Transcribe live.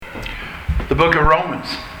the book of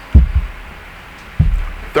Romans.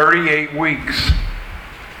 38 weeks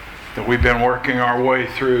that we've been working our way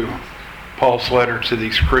through Paul's letter to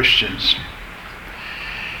these Christians.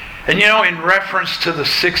 And in reference to the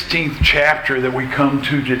 16th chapter that we come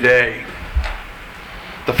to today,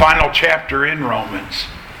 the final chapter in Romans,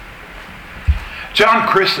 John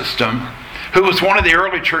Chrysostom, who was one of the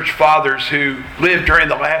early church fathers who lived during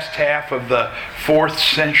the last half of the 4th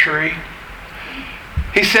century,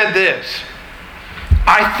 he said this: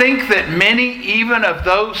 "I think that many, even of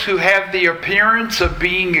those who have the appearance of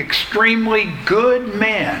being extremely good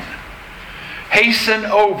men, hasten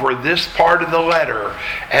over this part of the letter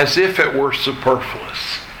as if it were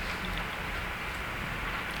superfluous."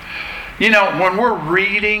 When we're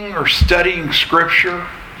reading or studying Scripture,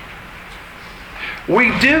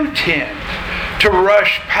 we do tend to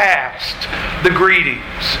rush past the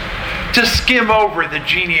greetings, to skim over the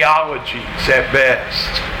genealogies at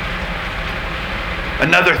best.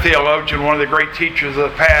 Another theologian, one of the great teachers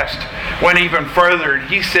of the past, went even further, and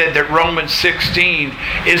he said that Romans 16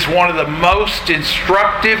 is one of the most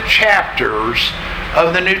instructive chapters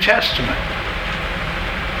of the New Testament.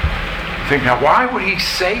 You think, now why would he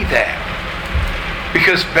say that?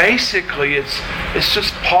 Because basically it's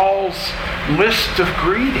just Paul's list of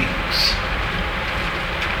greetings.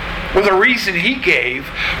 Well, the reason he gave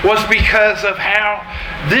was because of how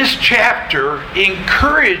this chapter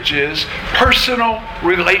encourages personal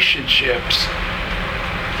relationships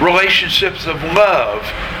of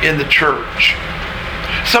love in the church.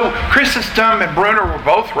 So Chrysostom and Brunner were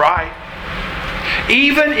both right.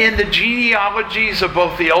 Even in the genealogies of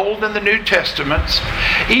both the Old and the New Testaments,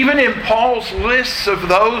 even in Paul's lists of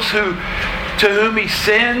those to whom he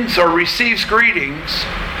sends or receives greetings,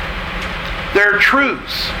 there are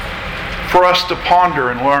truths for us to ponder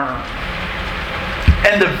and learn.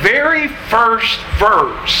 And the very first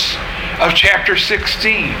verse of chapter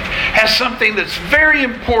 16 has something that's very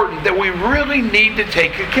important that we really need to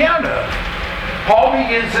take account of. Paul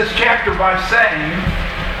begins this chapter by saying,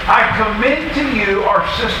 "I commend to you our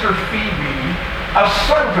sister Phoebe, a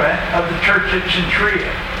servant of the church at Cenchrea,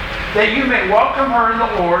 that you may welcome her in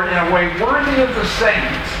the Lord in a way worthy of the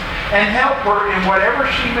saints, and help her in whatever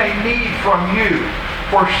she may need from you.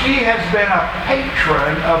 For she has been a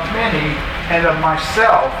patron of many and of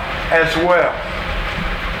myself as well."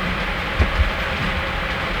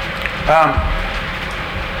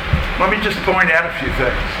 Let me just point out a few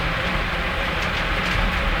things.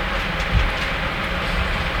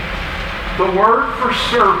 The word for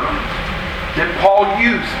servant that Paul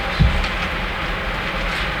uses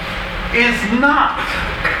is not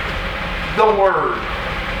the word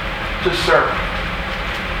to serve.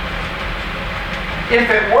 If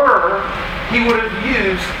it were, he would have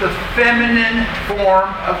used the feminine form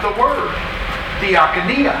of the word,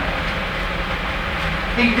 diakonia.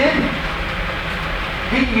 He didn't.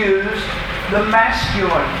 He used the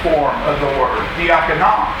masculine form of the word,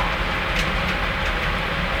 diakonon.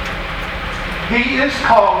 He is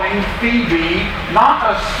calling Phoebe not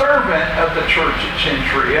a servant of the church at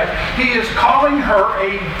Cenchrea. He is calling her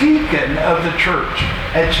a deacon of the church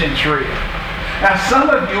at Cenchrea. Now, some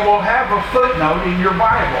of you will have a footnote in your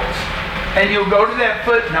Bibles, and you'll go to that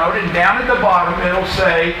footnote, and down at the bottom it'll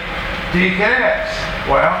say deaconess.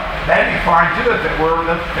 Well, that'd be fine too if it were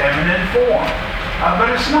the feminine form, but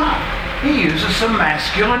it's not. He uses the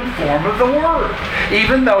masculine form of the word,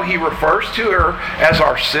 even though he refers to her as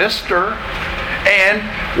our sister and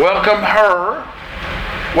welcome her,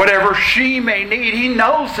 whatever she may need. He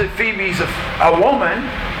knows that Phoebe's a woman,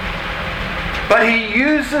 but he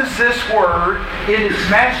uses this word in its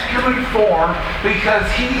masculine form because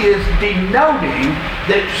he is denoting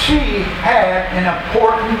that she had an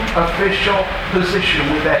important official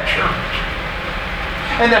position with that church.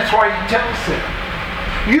 And that's why he tells them,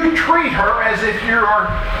 you treat her as if you are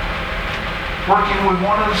working with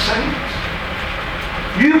one of the saints.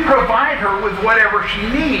 You provide her with whatever she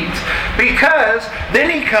needs, because then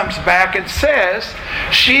he comes back and says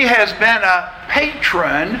she has been a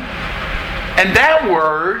patron. And that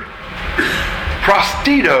word,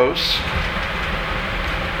 prostitos,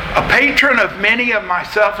 a patron of many of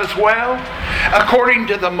myself as well, according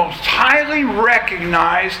to the most highly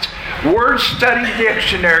recognized word study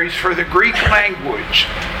dictionaries for the Greek language,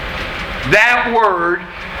 that word,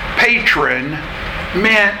 patron,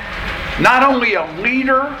 meant not only a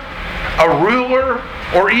leader, a ruler,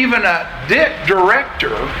 or even a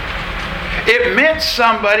director. It meant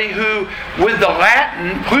somebody who, with the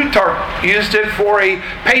Latin, Plutarch used it for a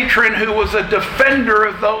patron who was a defender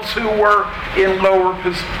of those who were in lower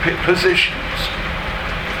positions.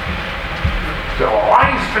 So why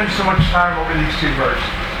do you spend so much time over these two verses?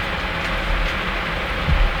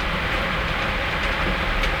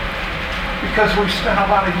 because we spent a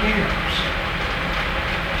lot of years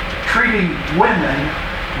treating women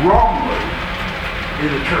wrongly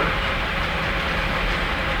in the church.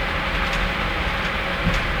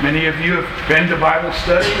 Many of you have been to Bible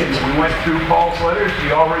study, and we went through Paul's letters.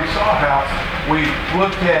 You already saw how we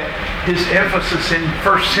looked at his emphasis in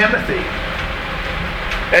 1 Timothy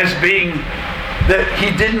as being that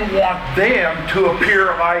he didn't want them to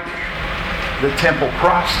appear like the temple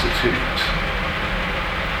prostitutes.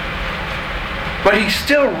 But he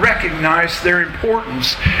still recognized their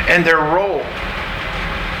importance and their role.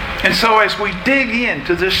 And so as we dig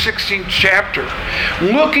into this 16th chapter,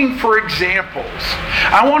 looking for examples,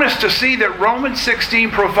 I want us to see that Romans 16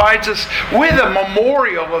 provides us with a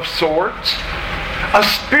memorial of sorts, a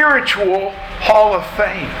spiritual hall of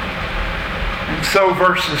fame. And so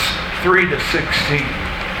verses 3 to 16.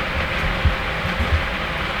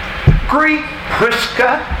 Greet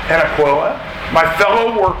Prisca and Aquila, my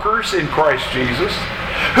fellow workers in Christ Jesus,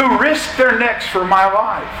 who risked their necks for my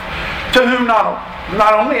life, to whom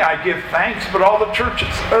not only I give thanks, but all the churches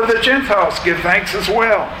of the Gentiles give thanks as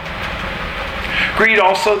well. Greet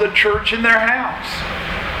also the church in their house.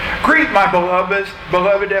 Greet my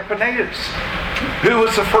beloved Epaenetus, who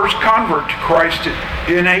was the first convert to Christ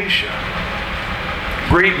in Asia.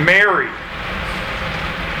 Greet Mary,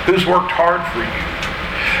 who's worked hard for you.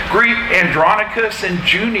 Greet Andronicus and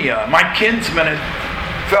Junia, my kinsmen and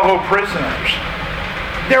fellow prisoners.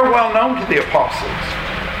 They're well known to the apostles,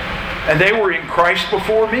 and they were in Christ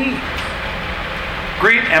before me.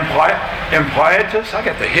 Greet Ampliatus. I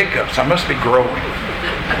got the hiccups. I must be growing.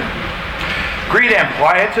 Greet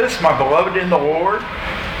Ampliatus, my beloved in the Lord.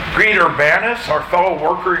 Greet Urbanus, our fellow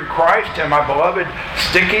worker in Christ, and my beloved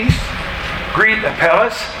Stichis. Greet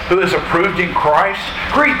Apelles, who is approved in Christ.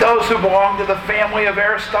 Greet those who belong to the family of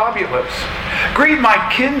Aristobulus. Greet my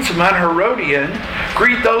kinsman Herodian.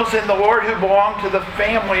 Greet those in the Lord who belong to the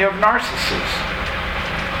family of Narcissus.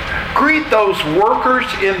 Greet those workers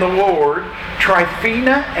in the Lord,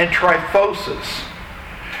 Tryphena and Tryphosus.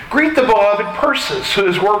 Greet the beloved Persis, who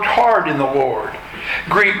has worked hard in the Lord.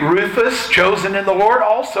 Greet Rufus, chosen in the Lord,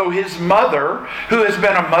 also his mother, who has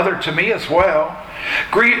been a mother to me as well.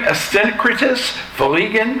 Greet Asyncritus,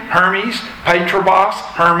 Phlegon, Hermes, Patrobas,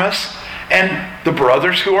 Hermas, and the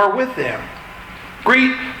brothers who are with them.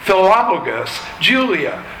 Greet Philologus,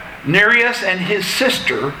 Julia, Nereus and his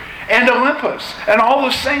sister, and Olympus, and all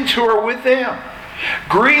the saints who are with them.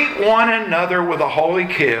 Greet one another with a holy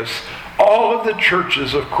kiss. All of the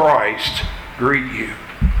churches of Christ greet you.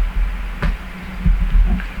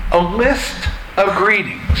 A list of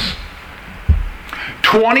greetings.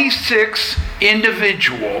 26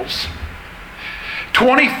 individuals,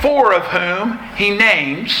 24 of whom he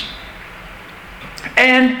names,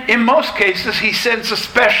 and in most cases he sends a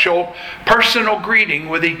special personal greeting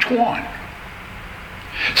with each one.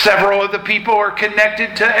 Several of the people are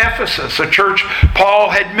connected to Ephesus, a church Paul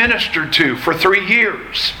had ministered to for 3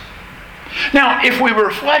 years. Now, if we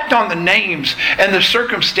reflect on the names and the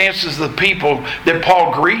circumstances of the people that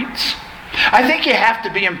Paul greets, I think you have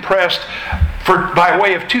to be impressed by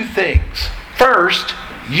way of 2 things. First,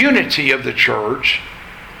 unity of the church,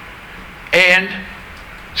 and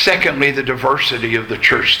secondly, the diversity of the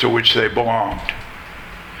church to which they belonged.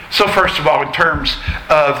 So first of all, in terms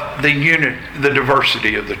of the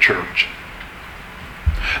diversity of the church.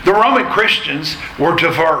 The Roman Christians were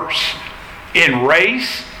diverse in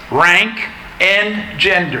race, rank, and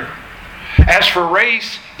gender. As for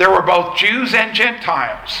race, there were both Jews and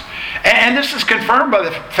Gentiles. And this is confirmed by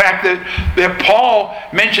the fact that Paul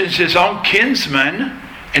mentions his own kinsman,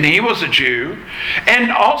 and he was a Jew,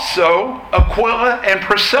 and also Aquila and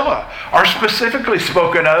Priscilla are specifically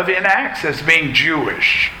spoken of in Acts as being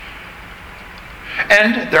Jewish.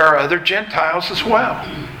 And there are other Gentiles as well.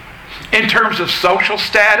 In terms of social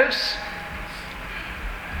status,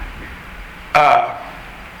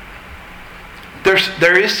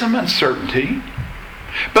 there is some uncertainty,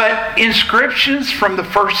 but inscriptions from the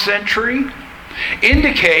 1st century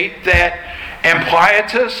indicate that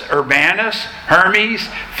Ampliatus, Urbanus, Hermes,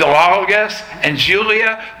 Philologus, and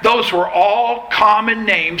Julia, those were all common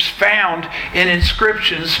names found in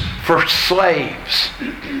inscriptions for slaves.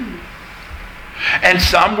 And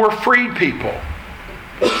some were freed people.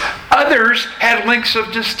 Others had links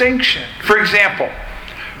of distinction. For example,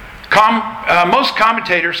 most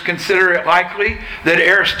commentators consider it likely that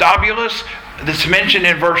Aristobulus, that's mentioned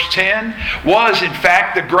in verse 10, was in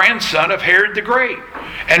fact the grandson of Herod the Great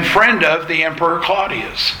and friend of the Emperor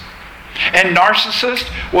Claudius. And Narcissus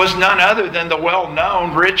was none other than the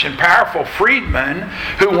well-known, rich, and powerful freedman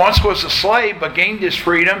who once was a slave but gained his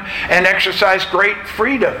freedom and exercised great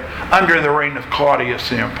freedom under the reign of Claudius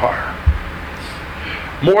the Empire.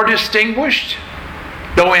 more distinguished,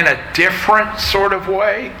 though in a different sort of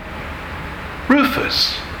way,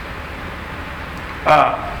 Rufus.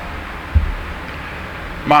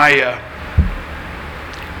 My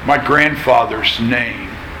grandfather's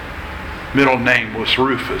middle name was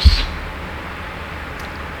Rufus.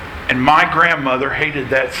 And my grandmother hated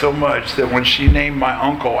that so much that when she named my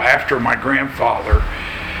uncle after my grandfather,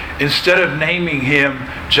 instead of naming him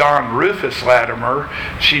John Rufus Latimer,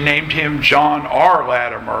 she named him John R.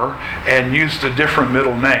 Latimer and used a different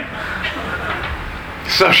middle name.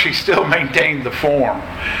 So she still maintained the form.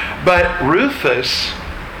 But Rufus,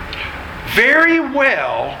 very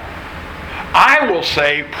well, I will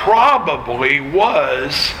say, probably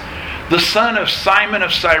was the son of Simon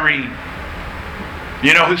of Cyrene.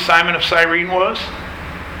 You know who Simon of Cyrene was?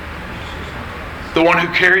 The one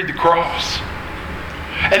who carried the cross.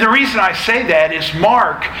 And the reason I say that is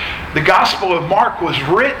Mark, the Gospel of Mark was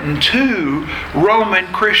written to Roman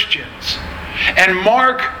Christians. And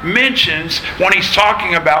Mark mentions, when he's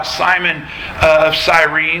talking about Simon of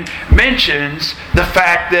Cyrene, mentions the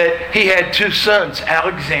fact that he had two sons,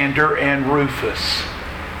 Alexander and Rufus.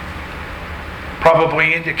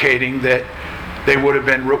 Probably indicating that they would have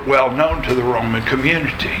been well known to the Roman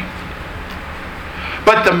community.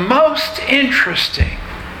 But the most interesting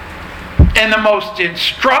and the most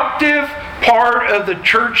instructive part of the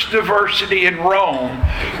church diversity in Rome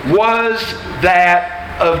was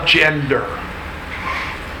that of gender.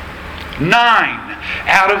 9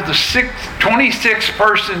 out of the 26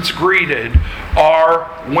 persons greeted are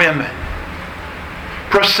women.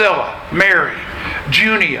 Priscilla, Mary,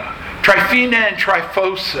 Junia, Tryphena and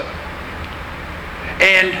Tryphosa,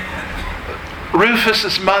 and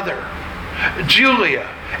Rufus' mother, Julia,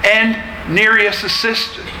 and Nereus'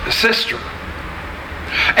 sister.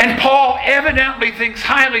 And Paul evidently thinks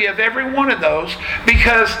highly of every one of those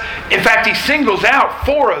because, in fact, he singles out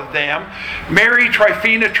 4 of them, Mary,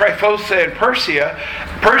 Tryphena, Tryphosa, and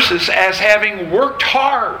Persis, as having worked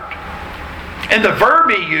hard. And the verb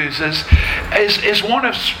he uses is one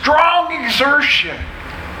of strong exertion.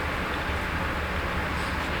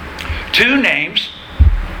 2 names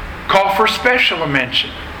call for special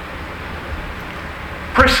mention.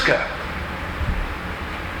 Prisca.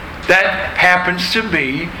 That happens to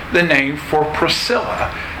be the name for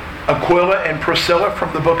Priscilla. Aquila and Priscilla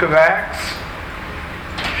from the book of Acts.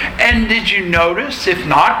 And did you notice? If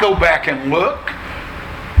not, go back and look.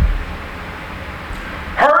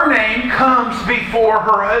 Her name comes before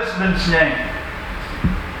her husband's name.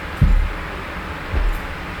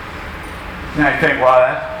 Now you think,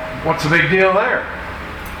 well, what's the big deal there?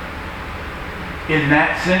 In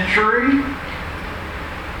that century,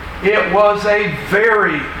 it was a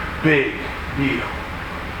very big deal.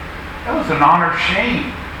 That was an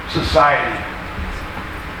honor-shame society.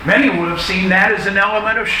 Many would have seen that as an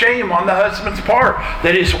element of shame on the husband's part,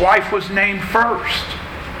 that his wife was named first.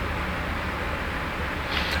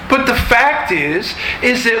 But the fact is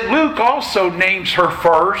that Luke also names her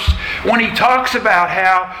first when he talks about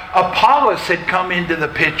how Apollos had come into the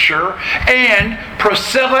picture and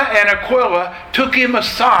Priscilla and Aquila took him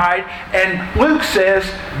aside, and Luke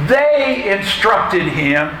says they instructed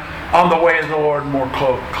him on the way of the Lord more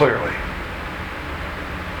clearly.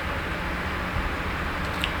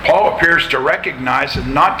 Paul appears to recognize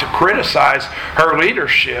and not to criticize her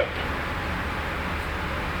leadership.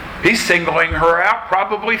 He's singling her out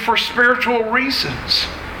probably for spiritual reasons.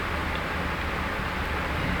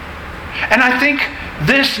 And I think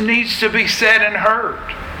this needs to be said and heard.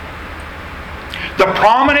 The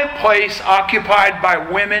prominent place occupied by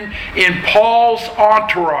women in Paul's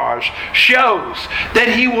entourage shows that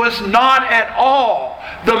he was not at all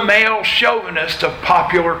the male chauvinist of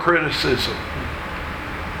popular criticism.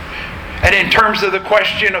 And in terms of the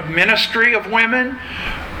question of ministry of women,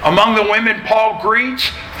 among the women Paul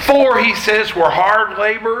greets, 4, he says, were hard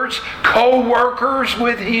laborers, co-workers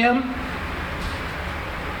with him,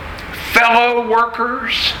 fellow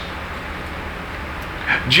workers.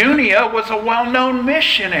 Junia was a well-known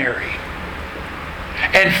missionary.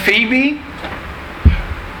 And Phoebe,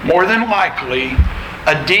 more than likely,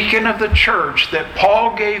 a deacon of the church that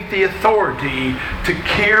Paul gave the authority to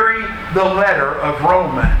carry the letter of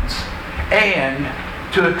Romans and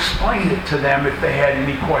to explain it to them if they had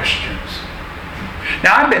any questions.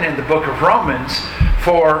 Now, I've been in the book of Romans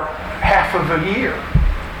for half of a year.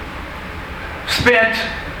 Spent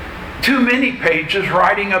too many pages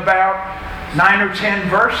writing about 9 or 10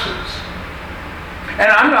 verses.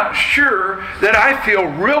 And I'm not sure that I feel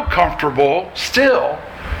real comfortable still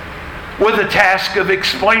with the task of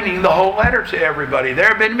explaining the whole letter to everybody. There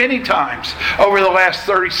have been many times over the last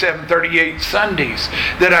 37, 38 Sundays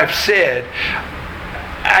that I've said,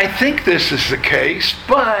 I think this is the case,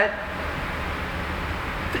 but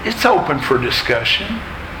it's open for discussion.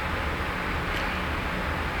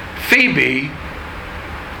 Phoebe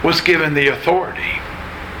was given the authority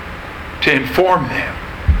to inform them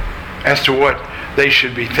as to what they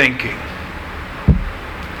should be thinking.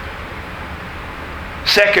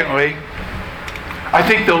 Secondly, I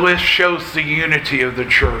think the list shows the unity of the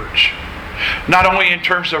church. Not only in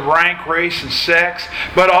terms of rank, race, and sex,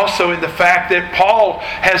 but also in the fact that Paul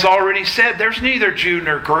has already said there's neither Jew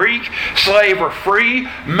nor Greek, slave or free,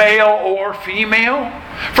 male or female,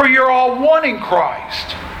 for you're all one in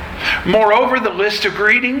Christ. Moreover, the list of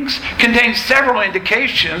greetings contains several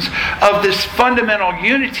indications of this fundamental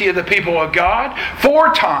unity of the people of God.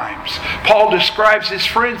 4 times, Paul describes his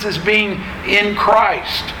friends as being in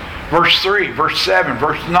Christ. Verse 3, verse 7,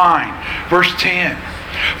 verse 9, verse 10.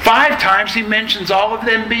 5 times he mentions all of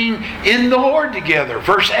them being in the Lord together.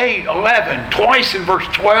 Verse 8, 11, twice in verse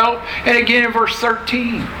 12, and again in verse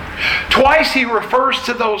 13. Twice he refers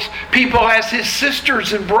to those people as his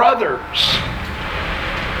sisters and brothers.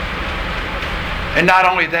 And not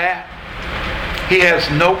only that, he has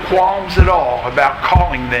no qualms at all about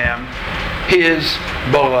calling them his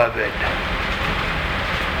beloved.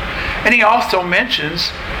 And he also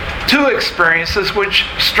mentions 2 experiences which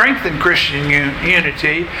strengthen Christian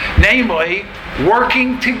unity, namely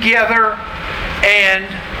working together and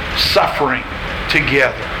suffering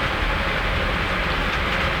together.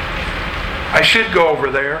 I should go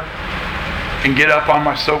over there and get up on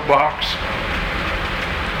my soapbox.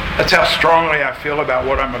 That's how strongly I feel about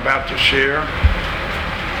what I'm about to share.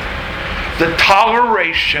 The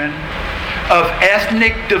toleration of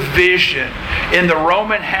ethnic division in the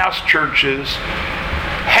Roman house churches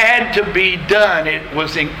had to be done. It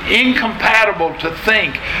was incompatible to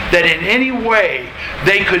think that in any way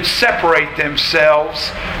they could separate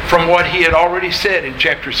themselves from what he had already said in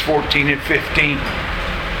chapters 14 and 15.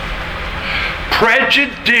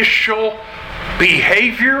 Prejudicial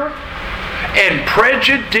behavior and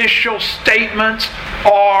prejudicial statements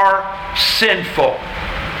are sinful.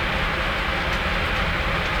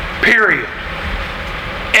 Period.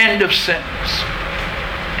 End of sentence.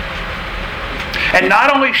 And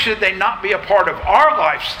not only should they not be a part of our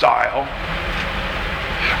lifestyle,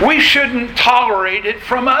 we shouldn't tolerate it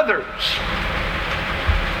from others.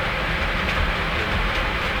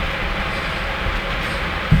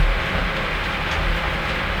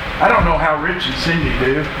 I don't know how Rich and Cindy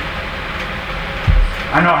do.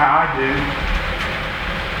 I know how I do.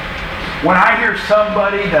 When I hear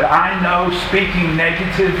somebody that I know speaking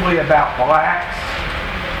negatively about blacks,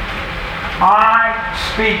 I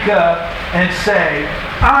speak up and say,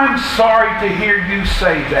 I'm sorry to hear you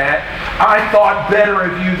say that. I thought better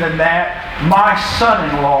of you than that. My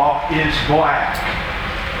son-in-law is black,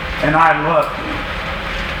 and I love him.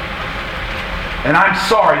 And I'm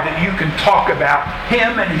sorry that you can talk about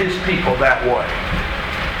him and his people that way.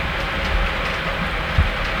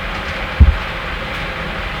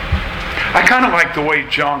 I kind of like the way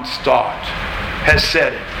John Stott has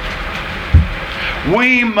said it.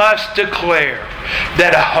 We must declare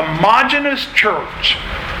that a homogeneous church,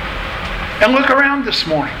 and look around this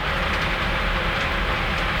morning.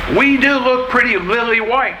 We do look pretty lily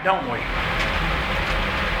white, don't we?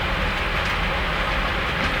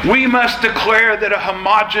 We must declare that a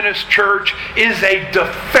homogeneous church is a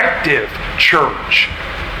defective church.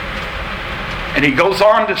 And he goes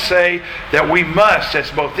on to say that we must, as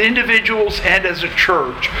both individuals and as a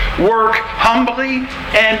church, work humbly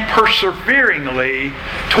and perseveringly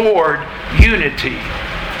toward unity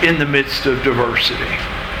in the midst of diversity.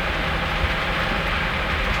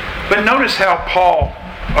 But notice how Paul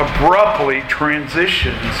abruptly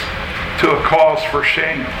transitions to a cause for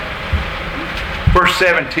shame. Verse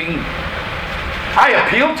 17, I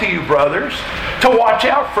appeal to you, brothers, to watch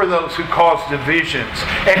out for those who cause divisions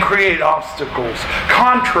and create obstacles,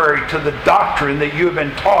 contrary to the doctrine that you have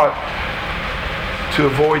been taught, to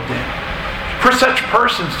avoid them. For such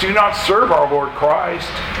persons do not serve our Lord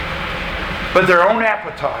Christ, but their own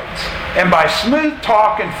appetites. And by smooth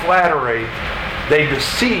talk and flattery, they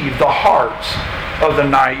deceive the hearts of the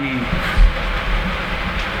naive.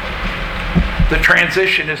 The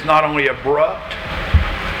transition is not only abrupt,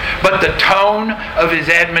 but the tone of his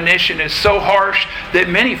admonition is so harsh that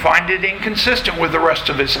many find it inconsistent with the rest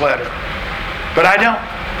of his letter. But I don't.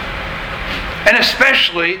 And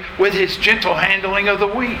especially with his gentle handling of the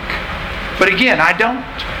weak. But again, I don't.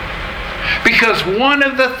 Because one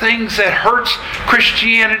of the things that hurts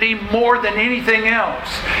Christianity more than anything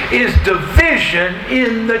else is division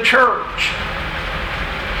in the church.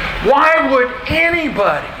 Why would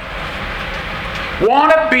anybody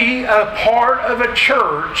want to be a part of a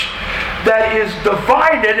church that is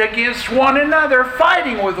divided against one another,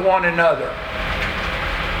 fighting with one another.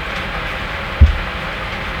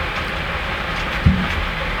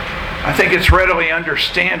 I think it's readily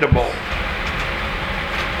understandable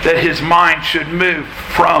that his mind should move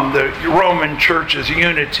from the Roman Church's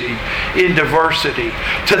unity in diversity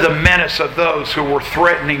to the menace of those who were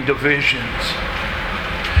threatening divisions.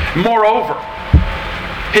 Moreover,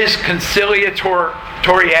 his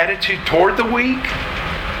conciliatory attitude toward the weak,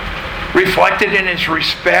 reflected in his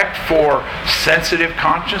respect for sensitive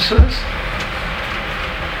consciences,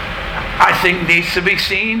 I think needs to be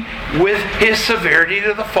seen with his severity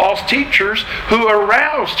to the false teachers who,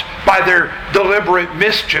 aroused by their deliberate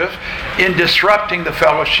mischief in disrupting the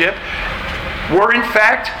fellowship, were in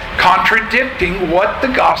fact contradicting what the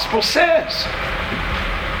gospel says.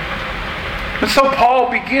 And so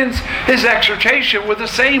Paul begins his exhortation with the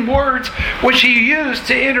same words which he used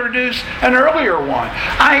to introduce an earlier one.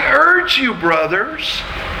 I urge you, brothers.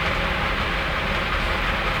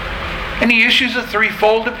 And he issues a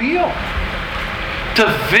threefold appeal: to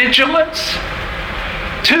vigilance,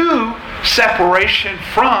 to separation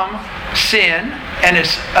from sin and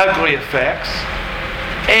its ugly effects,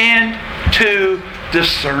 and to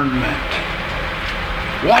discernment.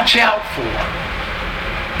 Watch out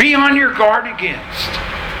for, be on your guard against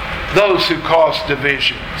those who cause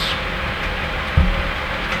divisions.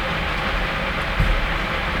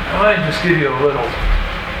 Now, let me just give you a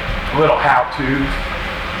little how-to.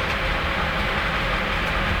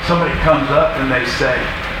 Somebody comes up and they say,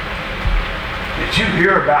 did you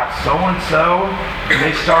hear about so-and-so? And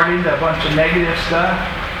they start into a bunch of negative stuff.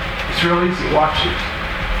 It's real easy. Watch it.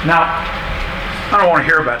 Now, I don't want to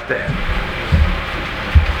hear about that.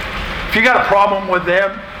 If you got a problem with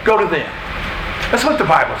them, go to them. That's what the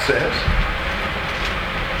Bible says.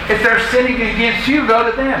 If they're sinning against you, go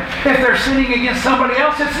to them. If they're sinning against somebody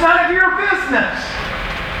else, it's none of your business.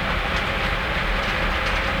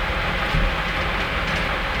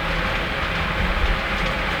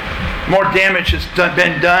 More damage has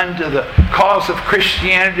been done to the cause of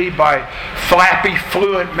Christianity by flappy,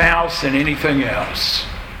 fluent mouths than anything else.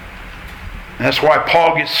 And that's why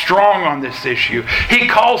Paul gets strong on this issue. He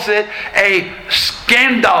calls it a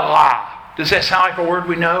scandala. Does that sound like a word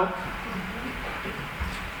we know?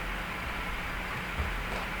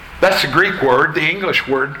 That's the Greek word. The English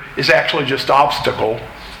word is actually just obstacle.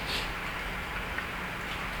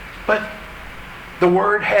 But the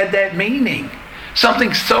word had that meaning.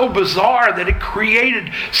 Something so bizarre that it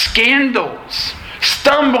created scandals,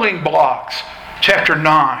 stumbling blocks. Chapter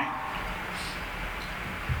 9.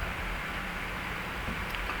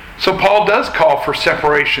 So Paul does call for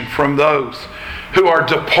separation from those who are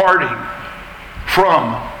departing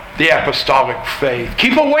from the apostolic faith.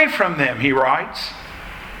 Keep away from them, he writes.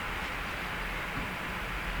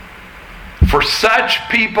 For such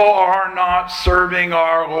people are not serving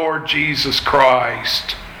our Lord Jesus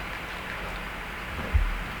Christ.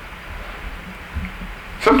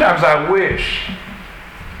 Sometimes I wish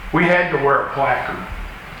we had to wear a placard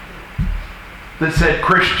that said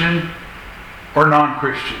Christian or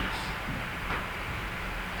non-Christian.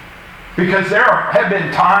 Because there have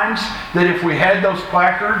been times that if we had those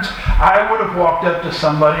placards, I would have walked up to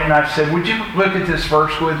somebody and I've said, would you look at this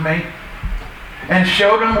verse with me? And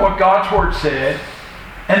showed them what God's Word said.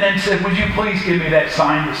 And then said, would you please give me that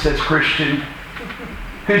sign that says Christian?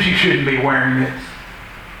 Because you shouldn't be wearing it.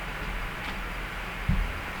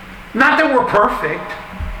 Not that we're perfect.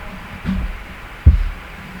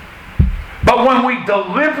 But when we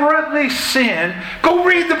deliberately sin, go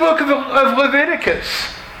read the book of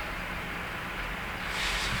Leviticus.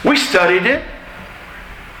 We studied it.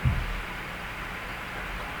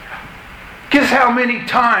 Guess how many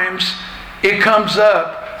times it comes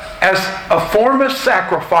up as a form of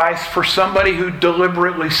sacrifice for somebody who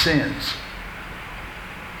deliberately sins?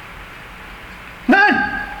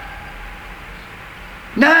 None.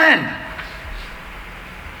 None.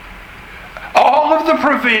 All of the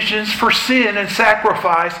provisions for sin and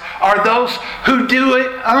sacrifice are those who do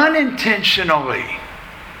it unintentionally.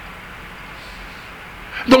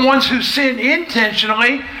 The ones who sin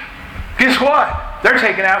intentionally, guess what? They're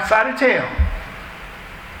taken outside of town.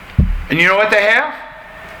 And you know what they have?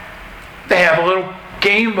 They have a little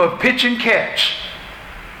game of pitch and catch.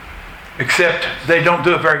 Except they don't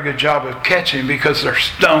do a very good job of catching because they're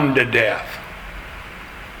stoned to death.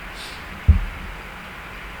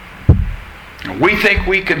 We think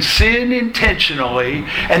we can sin intentionally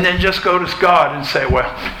and then just go to God and say,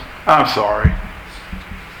 well, I'm sorry.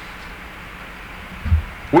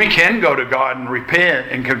 We can go to God and repent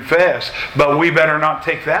and confess, but we better not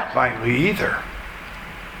take that lightly either.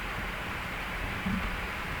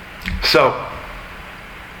 So,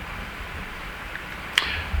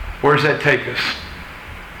 where does that take us?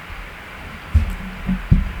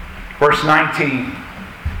 Verse 19.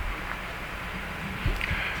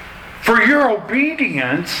 For your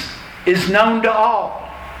obedience is known to all.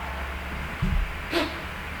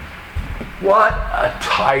 What a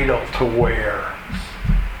title to wear.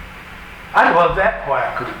 I love that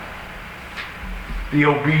placard. The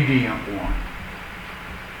obedient one.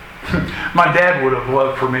 My dad would have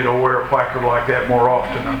loved for me to wear a placard like that more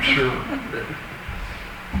often, I'm sure.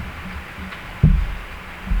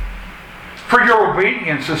 For your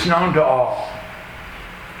obedience is known to all,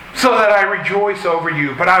 so that I rejoice over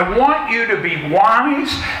you. But I want you to be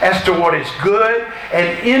wise as to what is good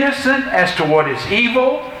and innocent as to what is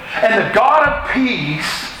evil. And the God of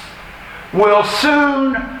peace will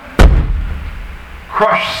soon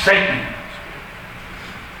crush Satan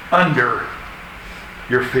under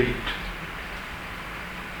your feet.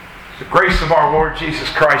 The grace of our Lord Jesus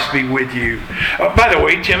Christ be with you. By the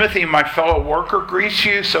way, Timothy, my fellow worker, greets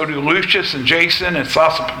you. So do Lucius and Jason and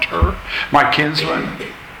Sosipater, my kinsman.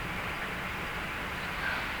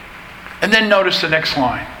 And then notice the next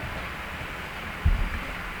line.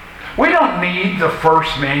 We don't need the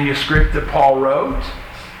first manuscript that Paul wrote.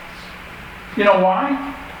 You know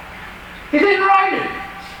why? He didn't write it.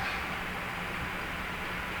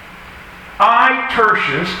 I,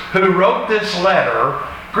 Tertius, who wrote this letter,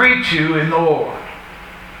 greet you in the Lord.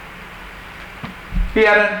 He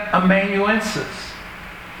had an amanuensis.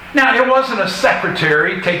 Now, it wasn't a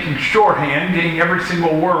secretary taking shorthand, getting every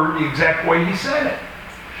single word the exact way he said it.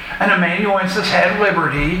 An amanuensis had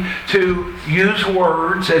liberty to use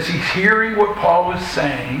words as he's hearing what Paul is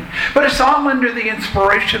saying, but it's all under the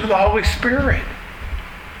inspiration of the Holy Spirit.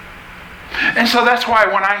 And so that's why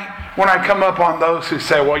when I come up on those who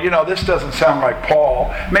say, well, this doesn't sound like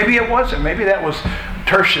Paul, maybe it wasn't. Maybe that was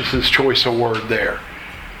Tertius's choice of word there.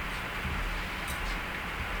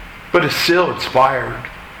 But it's still inspired.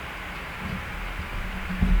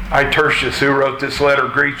 I, Tertius, who wrote this letter,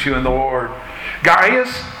 greet you in the Lord.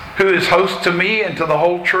 Gaius, who is host to me and to the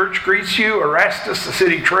whole church, greets you. Erastus, the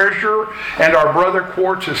city treasurer, and our brother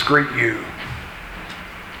Quartus greet you.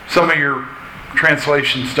 Some of your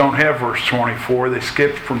translations don't have verse 24. They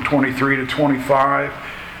skipped from 23 to 25.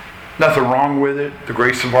 Nothing wrong with it. The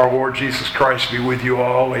grace of our Lord Jesus Christ be with you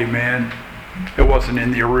all. Amen. It wasn't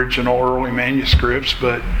in the original early manuscripts,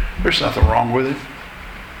 but there's nothing wrong with it.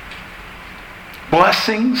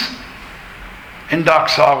 Blessings and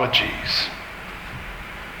doxologies.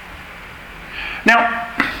 Now,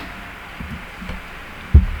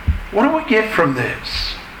 what do we get from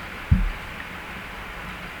this?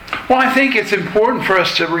 Well, I think it's important for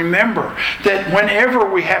us to remember that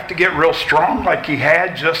whenever we have to get real strong, like he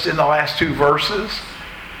had just in the last two verses,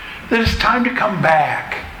 that it's time to come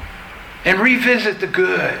back and revisit the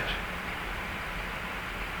good.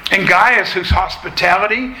 And Gaius, whose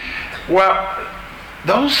hospitality, well,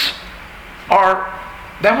 that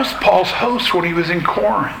was Paul's host when he was in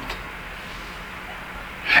Corinth.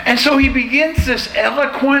 And so he begins this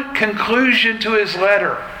eloquent conclusion to his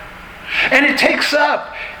letter. And it takes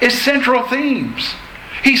up its central themes.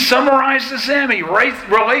 He summarizes them. He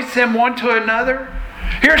relates them one to another.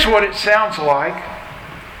 Here's what it sounds like.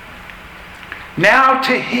 Now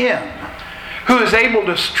to him who is able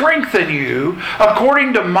to strengthen you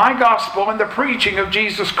according to my gospel and the preaching of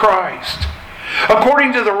Jesus Christ,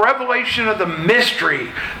 according to the revelation of the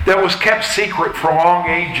mystery that was kept secret for long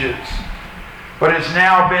ages, but has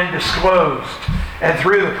now been disclosed, and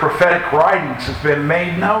through the prophetic writings has been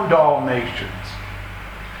made known to all nations,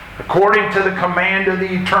 according to the command of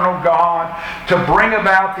the eternal God, to bring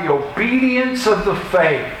about the obedience of the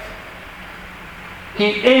faith.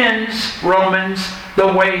 He ends Romans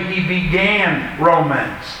the way he began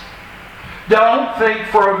Romans. Don't think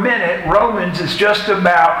for a minute Romans is just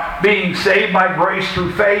about being saved by grace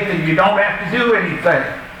through faith and you don't have to do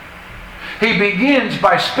anything. He begins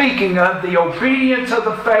by speaking of the obedience of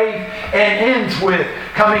the faith and ends with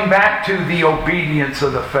coming back to the obedience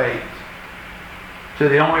of the faith. To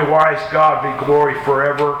the only wise God be glory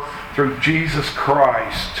forever through Jesus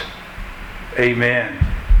Christ. Amen.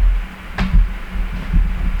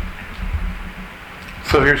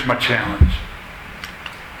 So here's my challenge.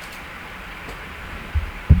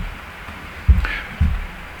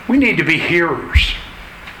 We need to be hearers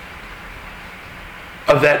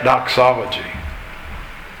of that doxology.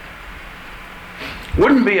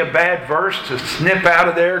 Wouldn't be a bad verse to snip out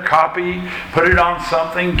of there, copy, put it on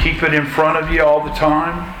something, keep it in front of you all the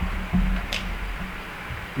time.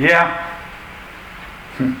 Yeah.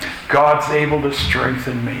 God's able to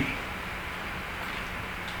strengthen me.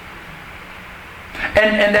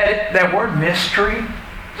 And that word mystery,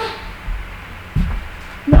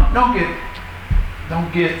 no,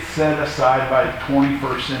 don't get set aside by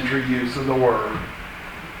 21st century use of the word.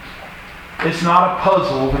 It's not a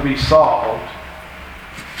puzzle to be solved.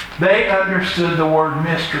 They understood the word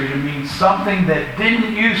mystery to mean something that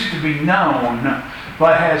didn't used to be known,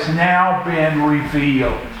 but has now been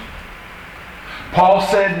revealed. Paul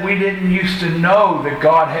said we didn't used to know that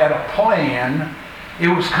God had a plan. It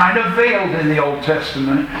was kind of veiled in the Old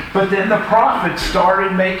Testament, but then the prophets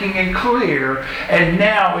started making it clear, and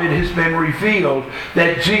now it has been revealed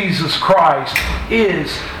that Jesus Christ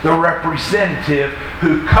is the representative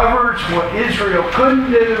who covers what Israel couldn't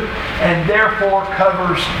do, and therefore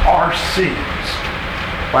covers our sins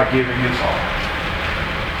by giving His all.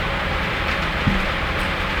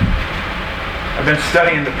 I've been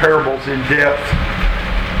studying the parables in depth,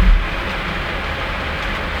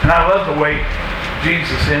 and I love the way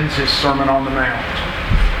Jesus ends His Sermon on the Mount.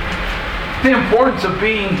 The importance of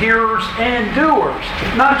being hearers and doers,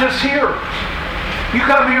 not just hearers. You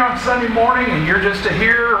come here on Sunday morning and you're just a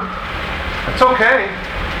hearer, that's okay.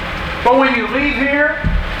 But when you leave here,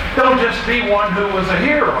 don't just be one who was a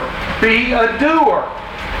hearer. Be a doer.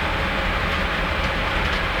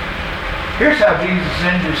 Here's how Jesus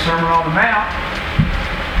ends His Sermon on the Mount.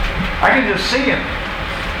 I can just see Him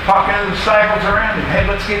talking to the disciples around Him. Hey,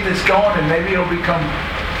 let's get this going and maybe it'll become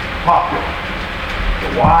popular.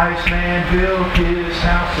 The wise man built his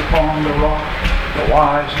house upon the rock. The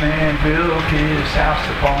wise man built his house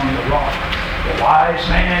upon the rock. The wise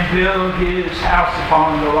man built his house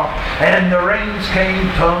upon the rock. And the rains came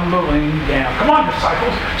tumbling down. Come on,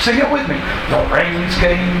 disciples, sing it with me. The rains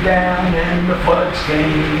came down and the floods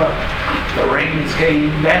came up. The rains came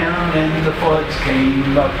down and the floods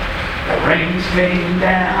came up. The rains came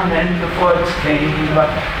down and the floods came up,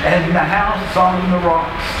 and the house on the rock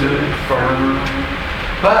stood firm.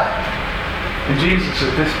 But, and Jesus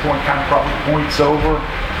at this point kind of probably points over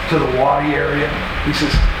to the Wadi area. He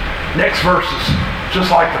says, next verse is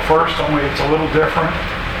just like the first, only it's a little different.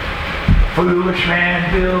 The foolish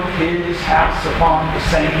man built his house upon the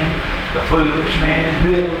sand. The foolish man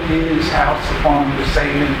built his house upon the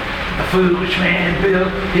sand. The foolish man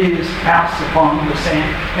built his house upon the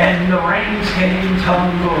sand, and the rains came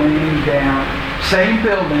tumbling down. Same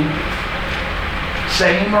building,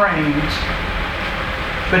 same rains,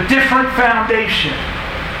 but different foundation.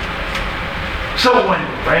 So when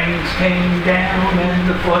the rains came down and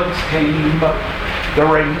the floods came up, the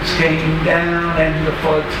rains came down and the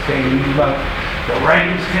floods came up. The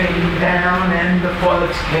rains came down and the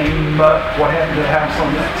floods came up. What happened to the house on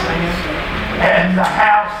that sand? And the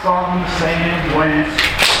house on the sand went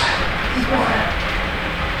flat.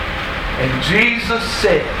 And Jesus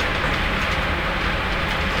said,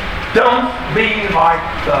 don't be like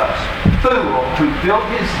the fool who built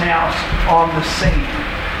his house on the sand.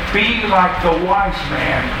 Be like the wise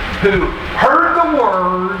man who heard the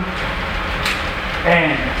word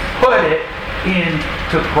and put it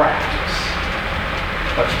into practice.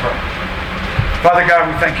 Let's pray. Father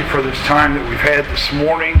God, we thank You for this time that we've had this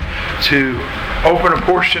morning to open a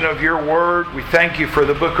portion of Your Word. We thank You for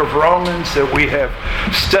the book of Romans that we have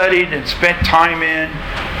studied and spent time in.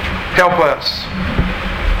 Help us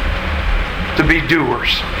to be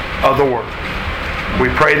doers of the Word. We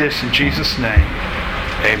pray this in Jesus' name.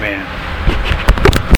 Amen.